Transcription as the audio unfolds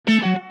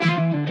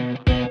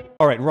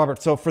All right,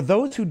 Robert. So for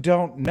those who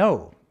don't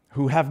know,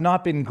 who have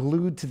not been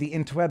glued to the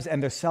interwebs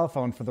and their cell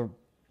phone for the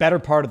better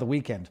part of the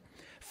weekend,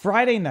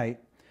 Friday night,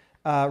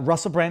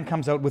 Russell Brand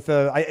comes out with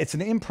it's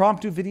an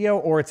impromptu video,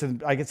 or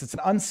I guess it's an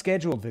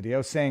unscheduled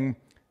video saying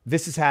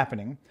this is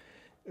happening,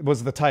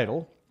 was the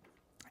title,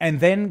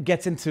 and then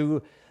gets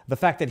into the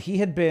fact that he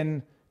had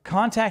been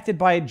contacted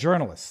by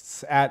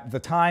journalists at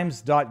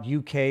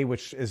thetimes.uk,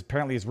 which is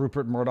apparently is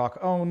Rupert Murdoch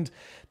owned,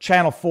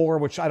 Channel 4,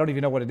 which I don't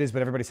even know what it is,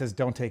 but everybody says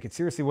don't take it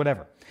seriously,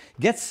 whatever.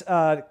 Gets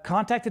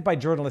contacted by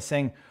journalists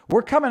saying,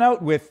 we're coming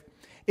out with,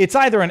 it's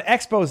either an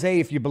expose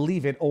if you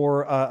believe it,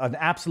 or an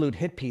absolute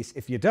hit piece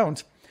if you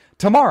don't,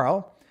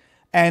 tomorrow,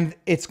 and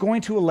it's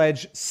going to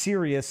allege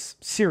serious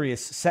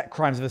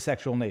crimes of a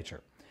sexual nature.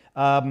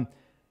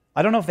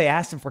 I don't know if they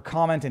asked him for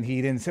comment and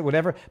he didn't say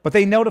whatever, but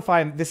they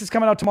notify him, this is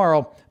coming out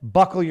tomorrow,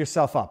 buckle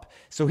yourself up.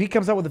 So he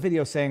comes out with a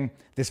video saying,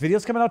 this video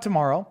is coming out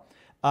tomorrow.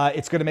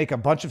 It's going to make a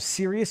bunch of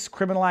serious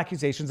criminal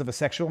accusations of a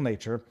sexual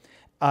nature.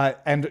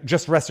 And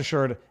just rest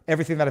assured,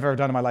 everything that I've ever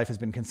done in my life has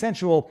been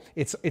consensual.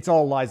 It's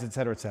all lies, et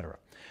cetera, et cetera.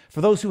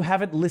 For those who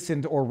haven't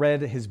listened or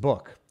read his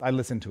book, I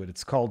listened to it.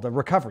 It's called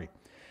Recovery.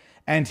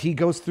 And he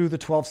goes through the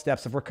 12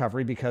 steps of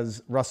recovery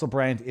because Russell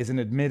Brand is an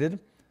admitted,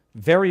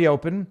 very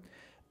open,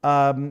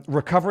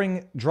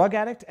 recovering drug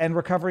addict and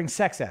recovering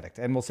sex addict.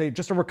 And we'll say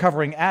just a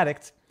recovering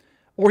addict,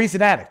 or he's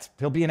an addict.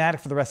 He'll be an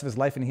addict for the rest of his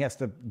life and he has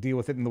to deal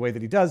with it in the way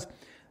that he does.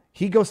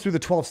 He goes through the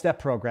 12-step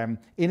program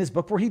in his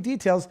book where he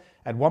details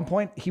at one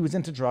point he was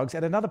into drugs,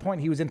 at another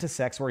point he was into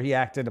sex, where he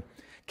acted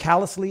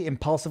callously,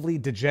 impulsively,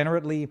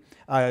 degenerately,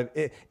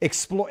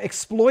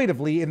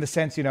 exploitively, in the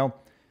sense,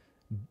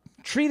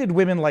 treated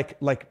women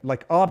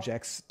like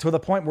objects to the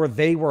point where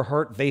they were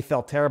hurt, they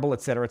felt terrible,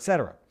 et cetera, et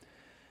cetera.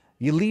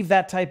 You leave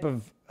that type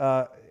of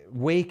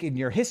wake in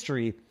your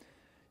history,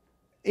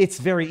 it's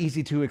very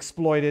easy to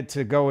exploit it,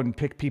 to go and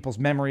pick people's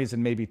memories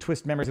and maybe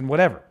twist memories and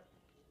whatever.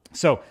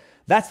 So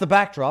that's the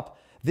backdrop.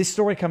 This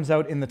story comes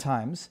out in the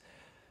Times.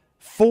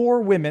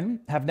 4 women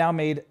have now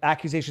made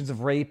accusations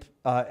of rape,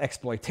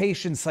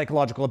 exploitation,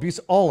 psychological abuse,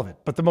 all of it.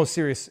 But the most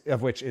serious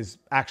of which is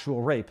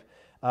actual rape,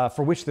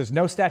 for which there's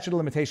no statute of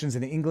limitations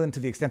in England,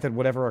 to the extent that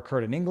whatever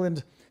occurred in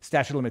England.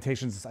 Statute of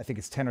limitations, I think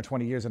it's 10 or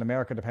 20 years in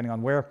America, depending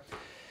on where.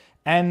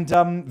 And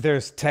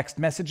there's text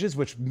messages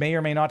which may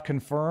or may not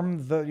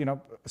confirm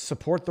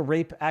support the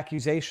rape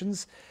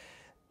accusations.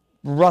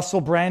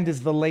 Russell Brand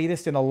is the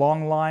latest in a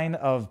long line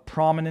of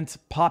prominent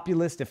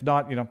populist, if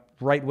not,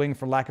 right-wing,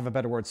 for lack of a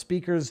better word,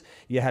 speakers.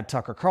 You had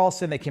Tucker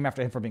Carlson. They came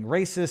after him for being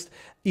racist.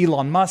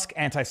 Elon Musk,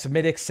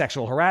 anti-Semitic,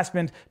 sexual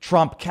harassment.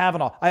 Trump,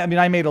 Kavanaugh.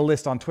 I made a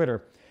list on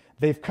Twitter.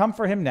 They've come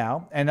for him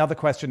now. And now the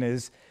question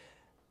is,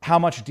 how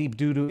much deep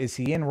doo-doo is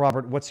he in?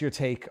 Robert, what's your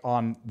take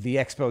on the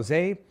expose,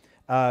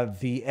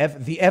 the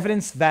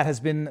evidence that has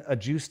been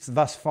adduced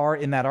thus far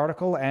in that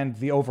article, and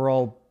the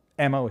overall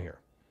MO here?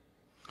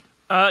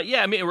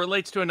 It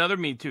relates to another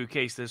Me Too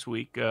case this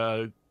week.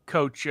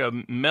 Coach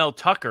Mel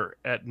Tucker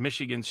at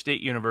Michigan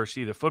State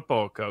University, the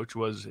football coach,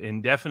 was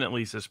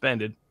indefinitely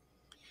suspended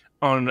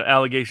on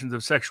allegations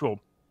of sexual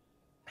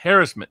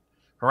harassment,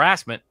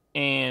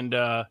 and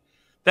that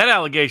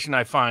allegation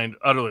I find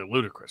utterly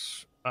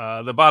ludicrous.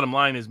 The bottom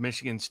line is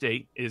Michigan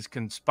State is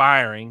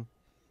conspiring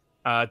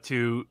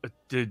to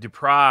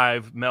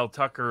deprive Mel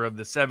Tucker of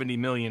the $70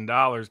 million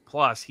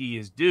plus he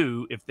is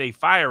due if they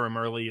fire him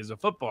early as a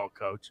football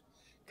coach,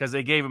 because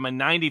they gave him a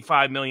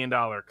 $95 million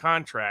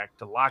contract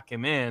to lock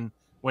him in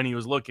when he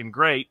was looking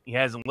great. He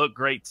hasn't looked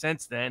great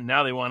since then.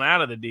 Now they want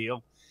out of the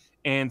deal.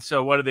 And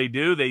so what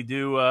do? They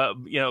do,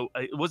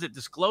 was it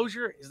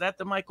Disclosure? Is that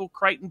the Michael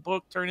Crichton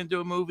book turned into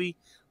a movie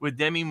with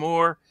Demi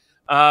Moore?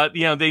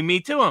 They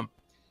Me Too him.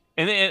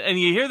 And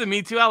you hear the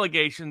Me Too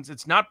allegations.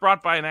 It's not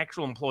brought by an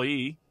actual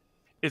employee.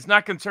 It's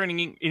not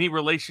concerning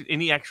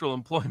any actual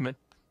employment.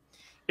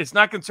 It's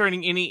not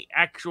concerning any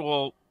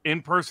actual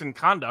in-person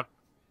conduct.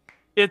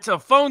 It's a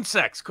phone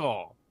sex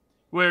call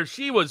where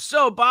she was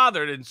so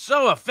bothered and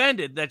so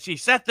offended that she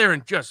sat there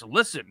and just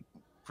listened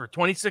for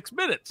 26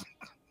 minutes.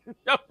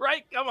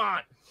 Right? Come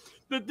on.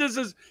 This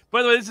is,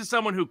 by the way, this is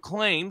someone who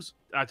claims,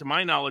 to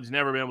my knowledge,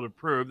 never been able to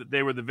prove that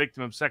they were the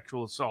victim of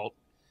sexual assault.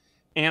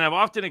 And I've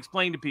often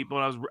explained to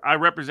people, and I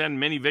represent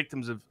many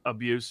victims of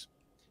abuse.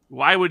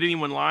 Why would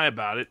anyone lie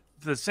about it?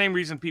 For the same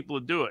reason people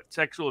would do it.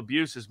 Sexual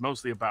abuse is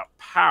mostly about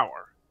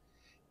power.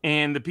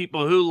 And the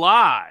people who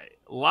lie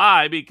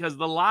because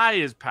the lie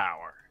is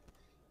power.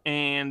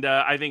 And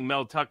I think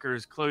Mel Tucker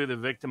is clearly the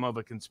victim of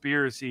a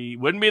conspiracy.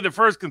 Wouldn't be the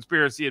first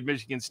conspiracy at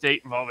Michigan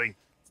State involving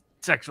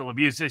sexual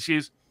abuse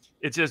issues.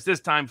 It's just this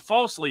time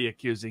falsely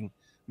accusing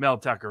Mel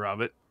Tucker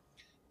of it.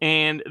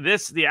 And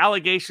the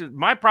allegations,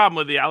 my problem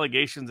with the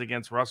allegations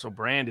against Russell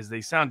Brand is they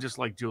sound just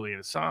like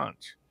Julian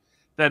Assange.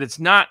 That it's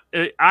not,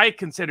 I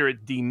consider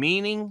it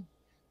demeaning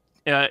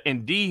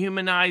and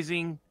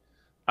dehumanizing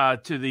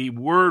to the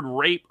word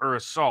rape or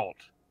assault,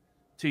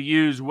 to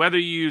use whether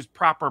you use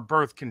proper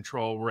birth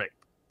control rape.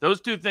 Those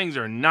two things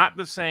are not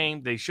the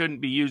same. They shouldn't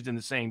be used in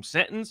the same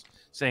sentence,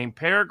 same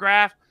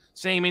paragraph,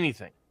 same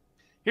anything.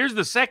 Here's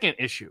the second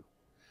issue.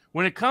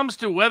 When it comes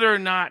to whether or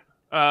not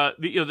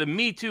The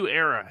Me Too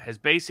era has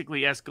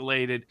basically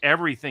escalated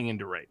everything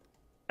into rape.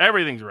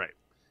 Everything's rape.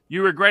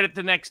 You regret it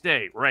the next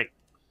day, rape.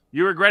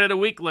 You regret it a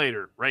week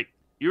later, rape.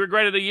 You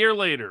regret it a year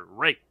later,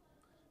 rape.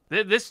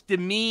 This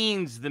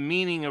demeans the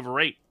meaning of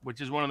rape, which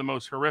is one of the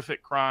most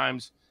horrific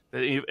crimes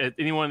that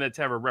anyone that's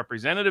ever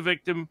represented a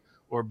victim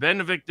or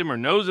been a victim or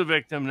knows a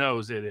victim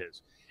knows it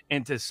is.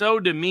 And to so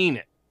demean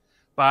it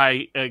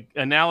by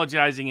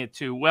analogizing it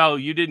to, well,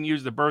 you didn't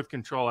use the birth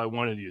control I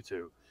wanted you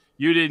to.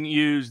 You didn't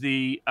use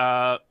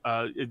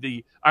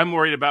I'm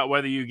worried about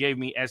whether you gave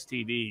me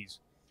STDs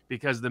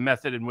because of the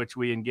method in which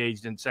we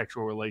engaged in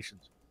sexual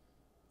relations.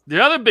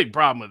 The other big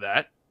problem with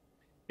that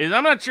is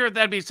I'm not sure if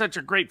that'd be such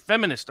a great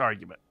feminist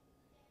argument.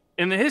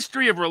 In the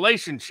history of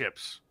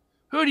relationships,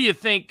 who do you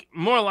think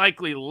more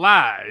likely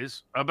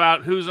lies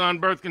about who's on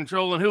birth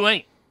control and who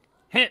ain't?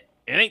 Hint,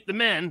 it ain't the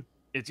men.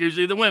 It's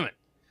usually the women.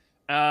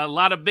 A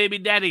lot of baby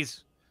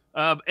daddies,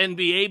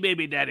 NBA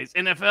baby daddies,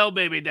 NFL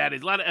baby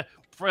daddies, a lot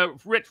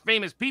of rich,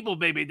 famous people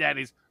baby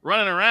daddies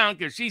running around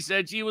because she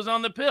said she was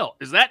on the pill.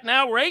 Is that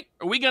now rape?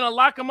 Are we going to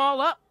lock them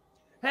all up?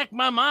 Heck,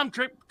 my mom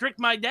tricked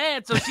my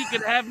dad so she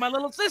could have my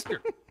little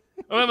sister.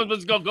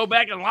 Let's go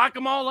back and lock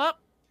them all up.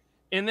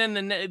 And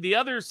then the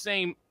other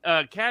same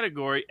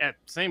category,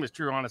 same is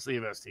true, honestly,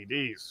 of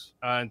STDs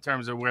in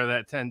terms of where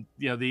that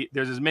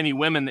there's as many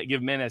women that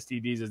give men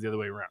STDs as the other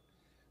way around.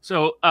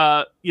 So,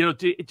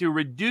 to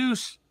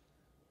reduce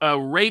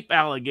rape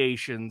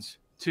allegations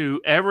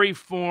to every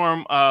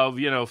form of,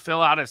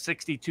 fill out a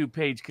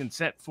 62-page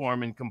consent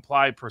form and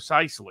comply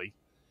precisely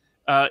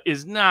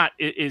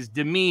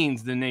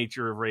demeans the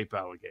nature of rape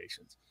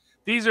allegations.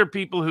 These are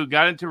people who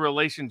got into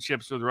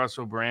relationships with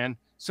Russell Brand,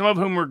 some of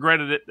whom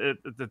regretted it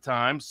at the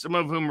time, some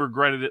of whom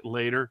regretted it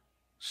later.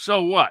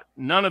 So what?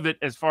 None of it,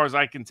 as far as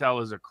I can tell,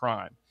 is a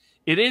crime.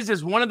 It is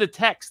as one of the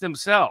texts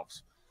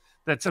themselves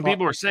that some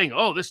people are saying,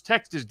 oh, this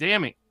text is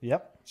damning.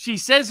 Yep. She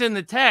says in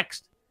the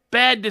text,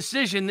 bad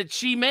decision that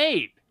she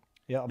made.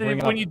 Yeah.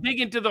 When you dig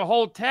into the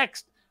whole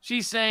text,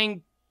 she's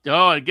saying,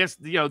 oh, I guess,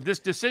 this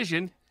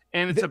decision,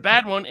 and it's a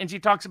bad one. And she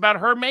talks about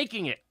her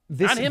making it,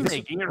 not him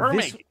making it, her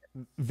making it.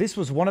 This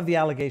was one of the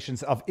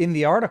allegations in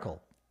the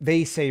article.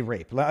 They say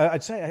rape.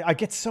 I'd say I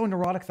get so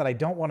neurotic that I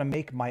don't want to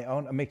make my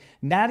own.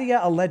 Nadia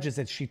alleges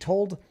that she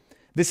told,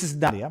 this is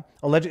Nadia,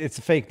 it's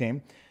a fake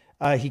name.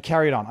 He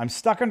carried on. I'm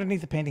stuck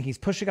underneath the painting. He's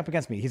pushing up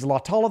against me. He's a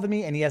lot taller than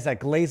me, and he has that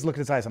glazed look in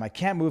his eyes, and I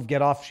can't move.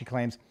 Get off, she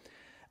claims.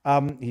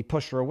 He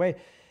pushed her away.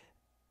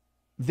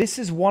 This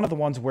is one of the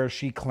ones where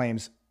she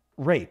claims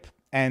rape.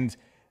 And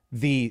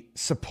the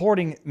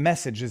supporting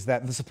message is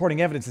that, the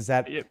supporting evidence is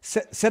that,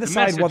 set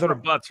aside whether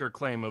rebuts her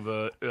claim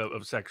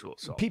of sexual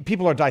assault.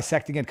 People are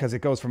dissecting it because it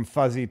goes from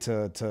fuzzy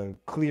to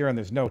clear, and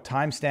there's no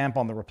timestamp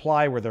on the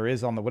reply where there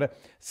is on the whatever.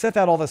 Set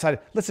that all aside.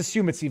 Let's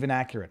assume it's even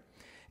accurate.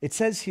 It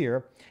says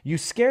here, you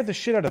scared the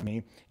shit out of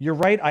me. You're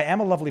right. I am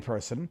a lovely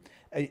person.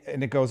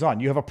 And it goes on.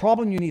 You have a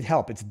problem. You need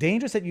help. It's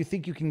dangerous that you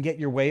think you can get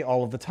your way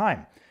all of the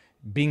time.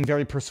 Being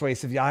very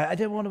persuasive. Yeah, I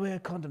didn't want to wear a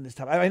condom this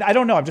time. I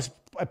don't know.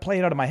 I play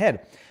it out of my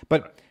head.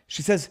 But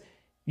she says,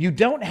 you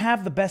don't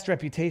have the best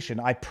reputation.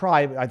 I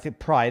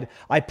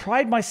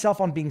pride myself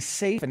on being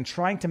safe and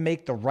trying to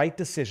make the right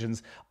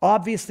decisions.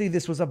 Obviously,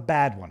 this was a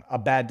bad one, a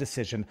bad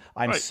decision.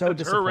 I'm so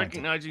disappointed. Her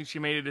recognizing she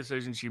made a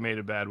decision, she made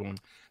a bad one.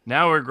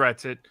 Now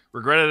regrets it.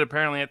 Regretted it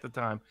apparently at the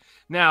time.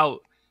 Now,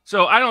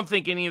 so I don't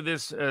think any of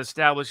this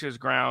establishes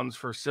grounds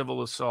for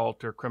civil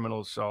assault or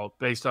criminal assault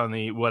based on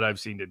what I've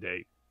seen to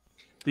date.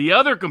 The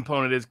other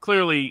component is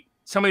clearly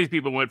some of these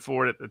people went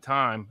forward at the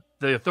time.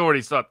 The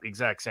authorities thought the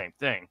exact same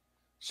thing.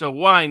 So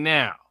why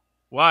now?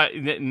 Why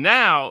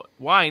now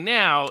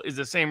is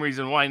the same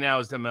reason why now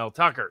is to Mel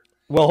Tucker.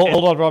 Well,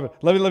 hold on, Robert.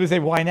 Let me say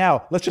why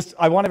now.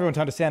 I want everyone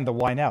to understand the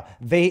why now.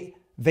 They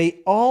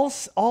all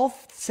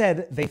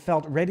said they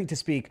felt ready to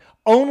speak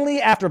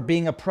only after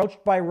being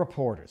approached by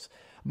reporters.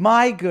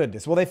 My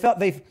goodness. Well,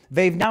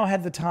 they've now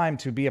had the time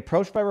to be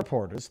approached by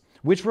reporters.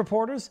 Which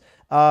reporters?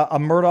 A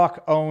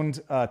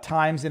Murdoch-owned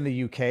Times in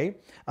the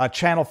UK,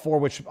 Channel 4,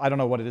 which I don't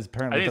know what it is.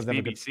 Apparently, I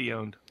think it's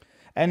BBC-owned.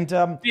 And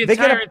the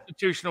entire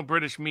institutional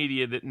British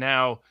media that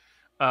now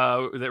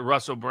that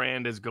Russell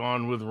Brand has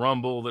gone with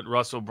Rumble, that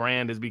Russell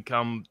Brand has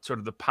become sort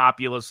of the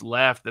populist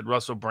left, that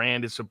Russell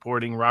Brand is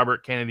supporting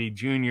Robert Kennedy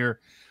Jr.,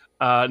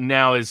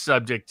 now is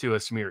subject to a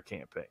smear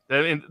campaign.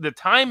 The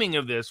timing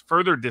of this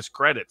further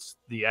discredits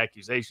the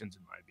accusations,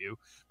 in my view.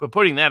 But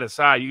putting that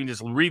aside, you can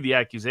just read the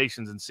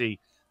accusations and see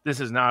this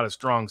is not a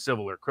strong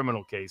civil or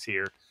criminal case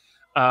here.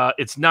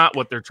 It's not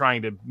what they're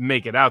trying to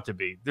make it out to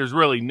be. There's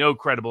really no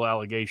credible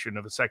allegation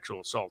of a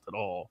sexual assault at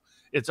all.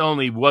 It's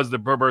only, was the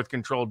birth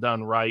control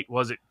done right?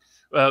 Was it?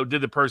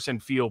 Did the person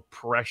feel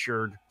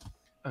pressured?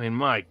 I mean,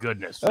 my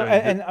goodness.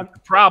 The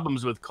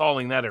problems with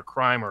calling that a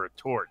crime or a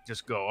tort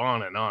just go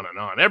on and on and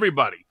on.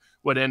 Everybody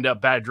would end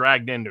up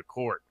dragged into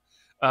court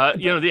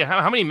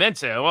How many men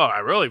say, "Oh, I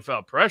really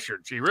felt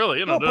pressured. She really,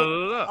 No, da, but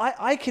da, da, da."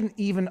 I can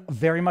even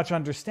very much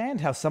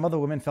understand how some of the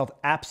women felt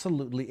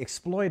absolutely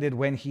exploited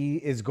when he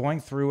is going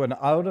through an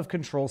out of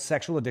control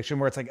sexual addiction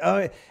where it's like,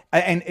 oh,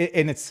 and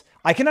it's,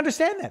 I can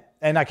understand that.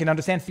 And I can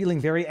understand feeling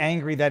very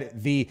angry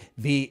that the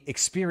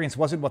experience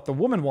wasn't what the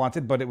woman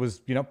wanted, but it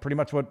was, pretty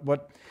much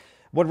what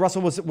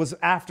Russell was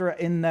after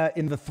in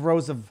the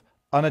throes of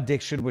an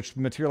addiction which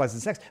materializes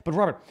in sex. But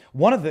Robert,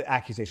 one of the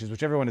accusations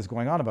which everyone is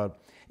going on about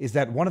is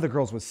that one of the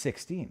girls was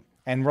 16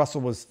 and Russell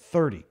was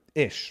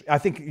 30-ish. I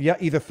think, yeah,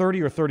 either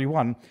 30 or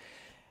 31.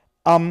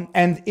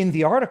 And in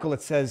the article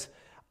it says,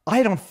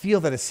 I don't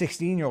feel that a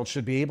 16-year-old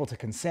should be able to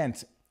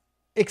consent,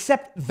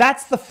 except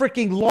that's the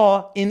freaking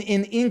law in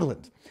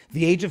England.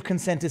 The age of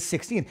consent is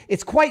 16.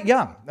 It's quite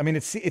young. I mean,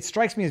 it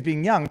strikes me as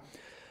being young.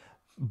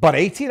 But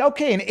 18,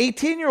 okay, an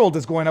 18-year-old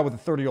is going out with a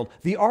 30-year-old.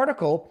 The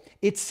article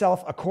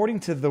itself, according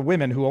to the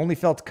women who only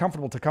felt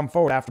comfortable to come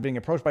forward after being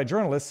approached by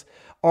journalists,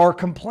 are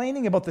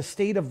complaining about the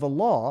state of the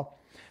law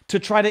to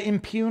try to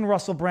impugn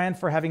Russell Brand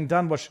for having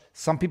done what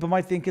some people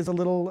might think is a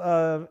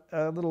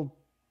little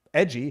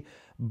edgy.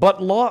 But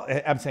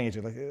I'm saying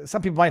edgy, like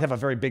some people might have a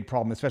very big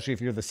problem, especially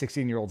if you're the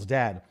 16-year-old's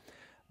dad.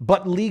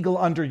 But legal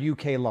under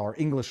UK law or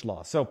English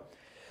law. So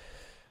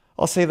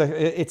I'll say that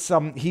it's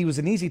he was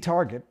an easy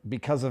target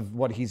because of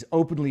what he's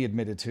openly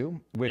admitted to,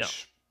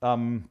 which I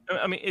mean,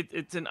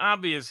 it's an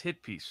obvious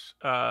hit piece.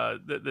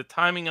 The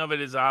timing of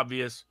it is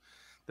obvious.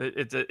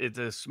 It's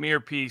a smear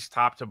piece,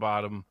 top to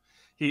bottom.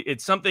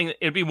 It's something.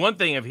 It'd be one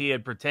thing if he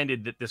had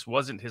pretended that this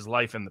wasn't his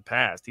life in the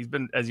past. He's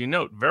been, as you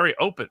note, very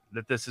open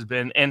that this has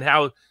been and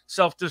how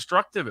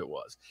self-destructive it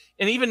was,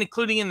 and even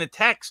including in the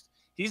text,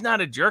 he's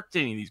not a jerk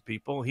to any of these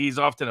people. He's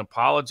often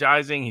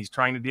apologizing. He's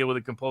trying to deal with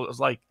it composed. It's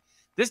like,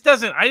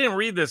 I didn't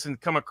read this and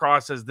come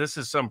across as this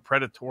is some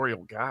predatory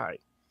guy.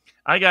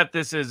 I got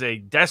this as a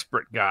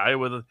desperate guy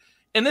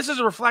and this is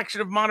a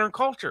reflection of modern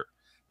culture.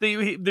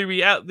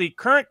 The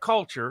current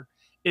culture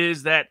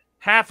is that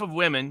half of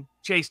women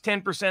chase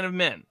 10% of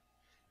men.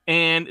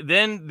 And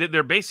then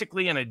they're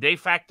basically in a de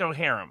facto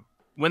harem.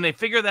 When they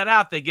figure that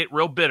out, they get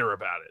real bitter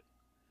about it.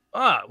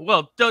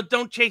 Well,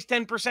 don't chase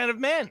 10% of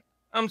men.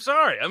 I'm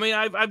sorry. I mean,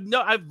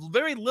 I've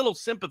very little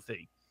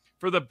sympathy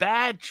for the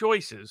bad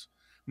choices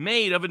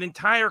made of an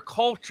entire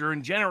culture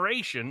and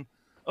generation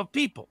of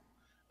people.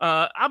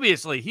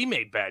 Obviously, he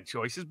made bad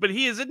choices, but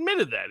he has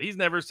admitted that. He's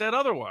never said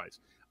otherwise.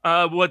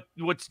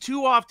 What's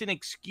too often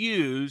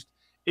excused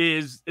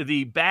is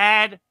the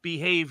bad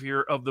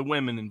behavior of the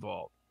women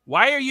involved.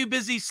 Why are you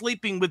busy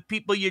sleeping with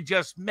people you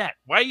just met?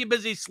 Why are you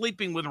busy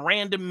sleeping with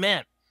random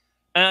men?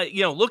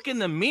 Look in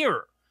the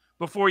mirror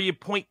before you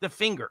point the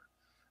finger.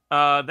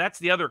 That's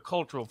the other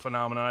cultural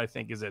phenomenon I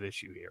think is at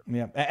issue here.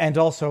 Yeah, and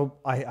also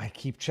I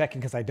keep checking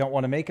because I don't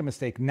want to make a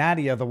mistake.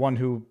 Nadia, the one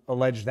who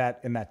alleged that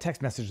in that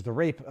text message, the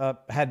rape,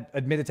 had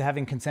admitted to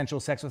having consensual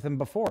sex with him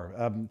before.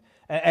 Can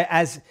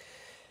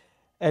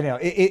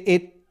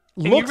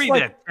you read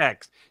that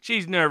text?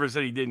 She's nervous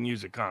that he didn't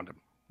use a condom.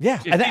 Yeah,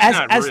 and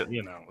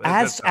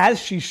as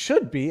she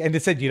should be. And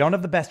it said you don't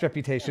have the best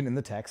reputation in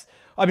the text.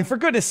 I mean, for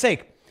goodness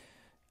sake.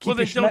 Well,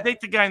 then don't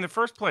date the guy in the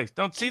first place.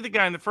 Don't see the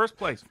guy in the first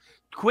place.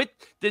 Quit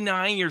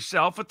denying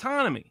yourself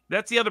autonomy.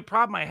 That's the other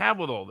problem I have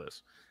with all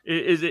this.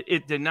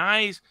 It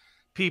denies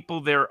people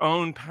their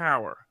own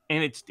power,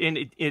 and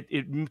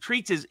it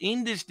treats as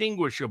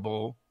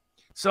indistinguishable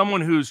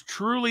someone who's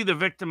truly the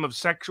victim of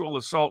sexual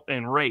assault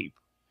and rape,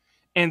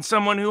 and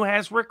someone who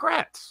has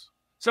regrets,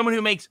 someone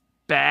who makes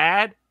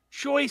bad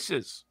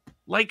choices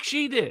like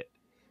she did.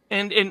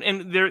 And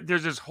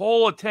there's this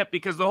whole attempt,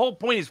 because the whole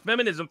point is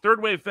feminism,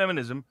 third wave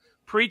feminism,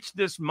 preached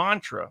this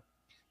mantra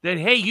that,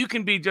 hey, you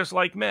can be just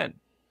like men,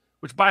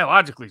 which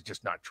biologically is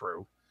just not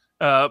true.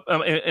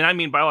 And I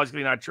mean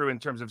biologically not true in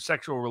terms of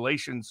sexual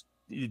relations.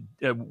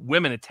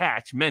 Women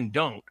attach, men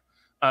don't.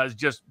 It's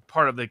just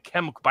part of the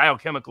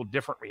biochemical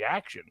different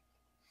reaction,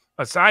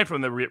 aside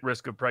from the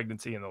risk of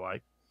pregnancy and the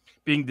like,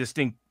 being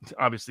distinct,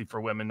 obviously,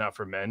 for women, not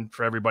for men,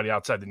 for everybody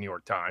outside the New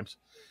York Times.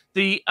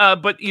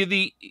 But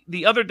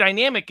the other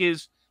dynamic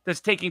that's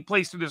taking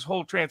place through this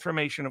whole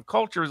transformation of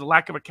culture is a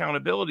lack of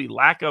accountability,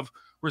 lack of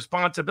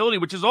responsibility,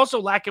 which is also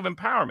lack of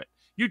empowerment.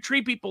 You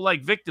treat people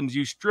like victims.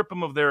 You strip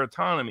them of their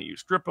autonomy. You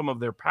strip them of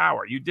their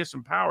power. You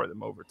disempower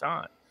them over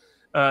time.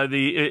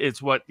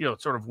 It's what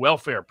sort of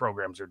welfare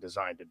programs are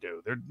designed to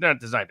do. They're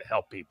not designed to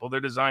help people. They're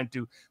designed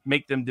to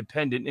make them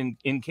dependent and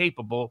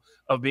incapable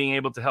of being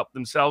able to help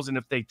themselves. And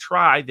if they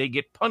try, they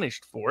get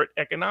punished for it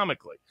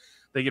economically.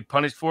 They get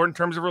punished for it in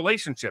terms of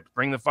relationships.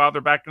 Bring the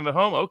father back into the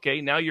home. Okay,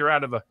 now you're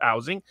out of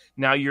housing.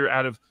 Now you're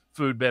out of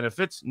food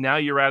benefits. Now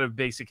you're out of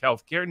basic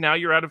health care. Now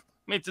you're out of,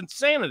 it's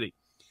insanity.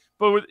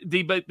 But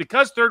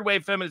because third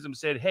wave feminism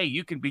said, hey,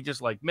 you can be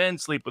just like men,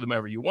 sleep with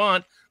whomever you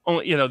want.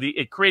 Only,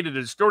 it created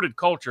a distorted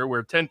culture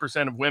where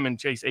 10% of women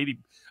chase 80%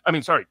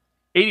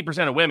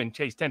 of women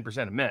chase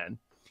 10% of men,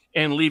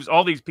 and leaves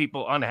all these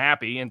people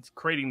unhappy and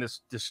creating this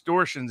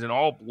distortions in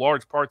all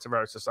large parts of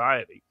our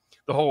society.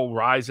 The whole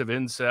rise of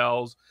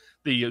incels,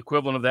 the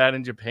equivalent of that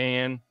in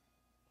Japan,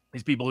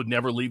 These people who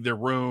never leave their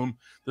room.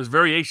 There's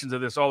variations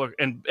of this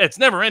and it's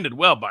never ended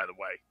well, by the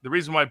way. The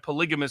reason why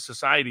polygamous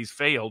societies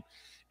failed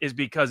is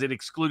because it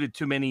excluded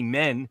too many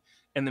men,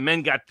 and the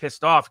men got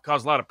pissed off. It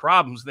caused a lot of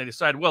problems. And they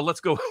decided, well, let's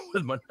go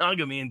with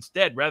monogamy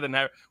instead, rather than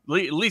at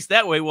least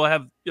that way we'll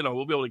have,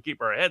 we'll be able to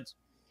keep our heads,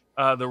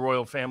 the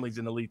royal families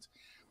and elites.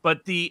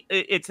 But they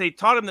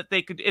taught them that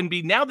they could,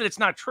 now that it's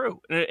not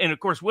true. And of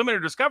course, women are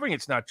discovering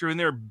it's not true, and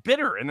they're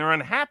bitter and they're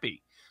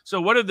unhappy. So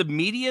what are the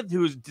media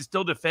who's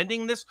still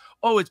defending this?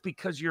 Oh, it's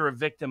because you're a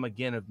victim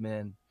again of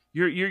men.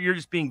 You're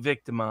just being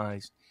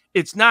victimized.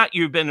 It's not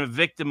you've been a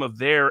victim of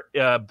their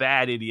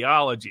bad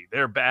ideology,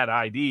 their bad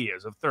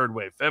ideas of third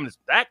wave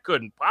feminism. That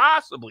couldn't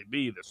possibly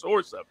be the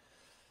source of it.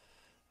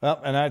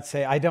 Well, and I'd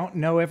say I don't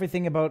know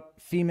everything about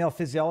female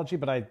physiology,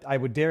 but I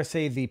would dare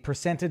say the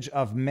percentage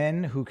of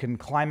men who can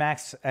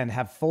climax and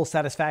have full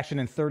satisfaction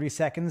in 30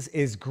 seconds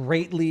is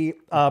greatly,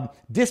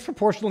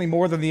 disproportionately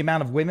more than the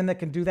amount of women that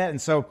can do that.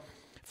 And so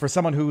for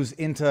someone who's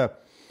into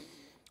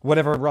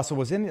whatever Russell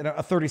was in,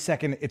 a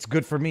 30-second, it's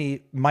good for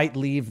me, might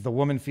leave the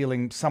woman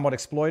feeling somewhat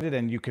exploited,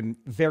 and you can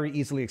very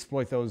easily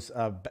exploit those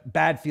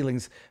bad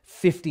feelings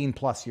 15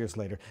 plus years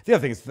later. The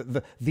other thing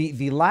is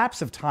the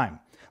lapse of time.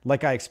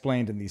 Like I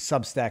explained in the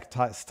Substack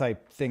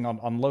type thing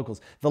on locals,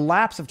 the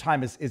lapse of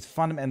time is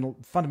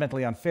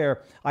fundamentally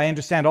unfair. I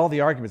understand all the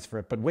arguments for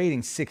it, but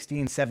waiting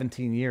 16,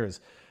 17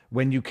 years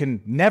when you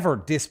can never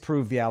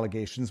disprove the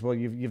allegations, well,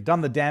 you've done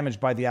the damage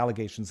by the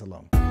allegations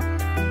alone.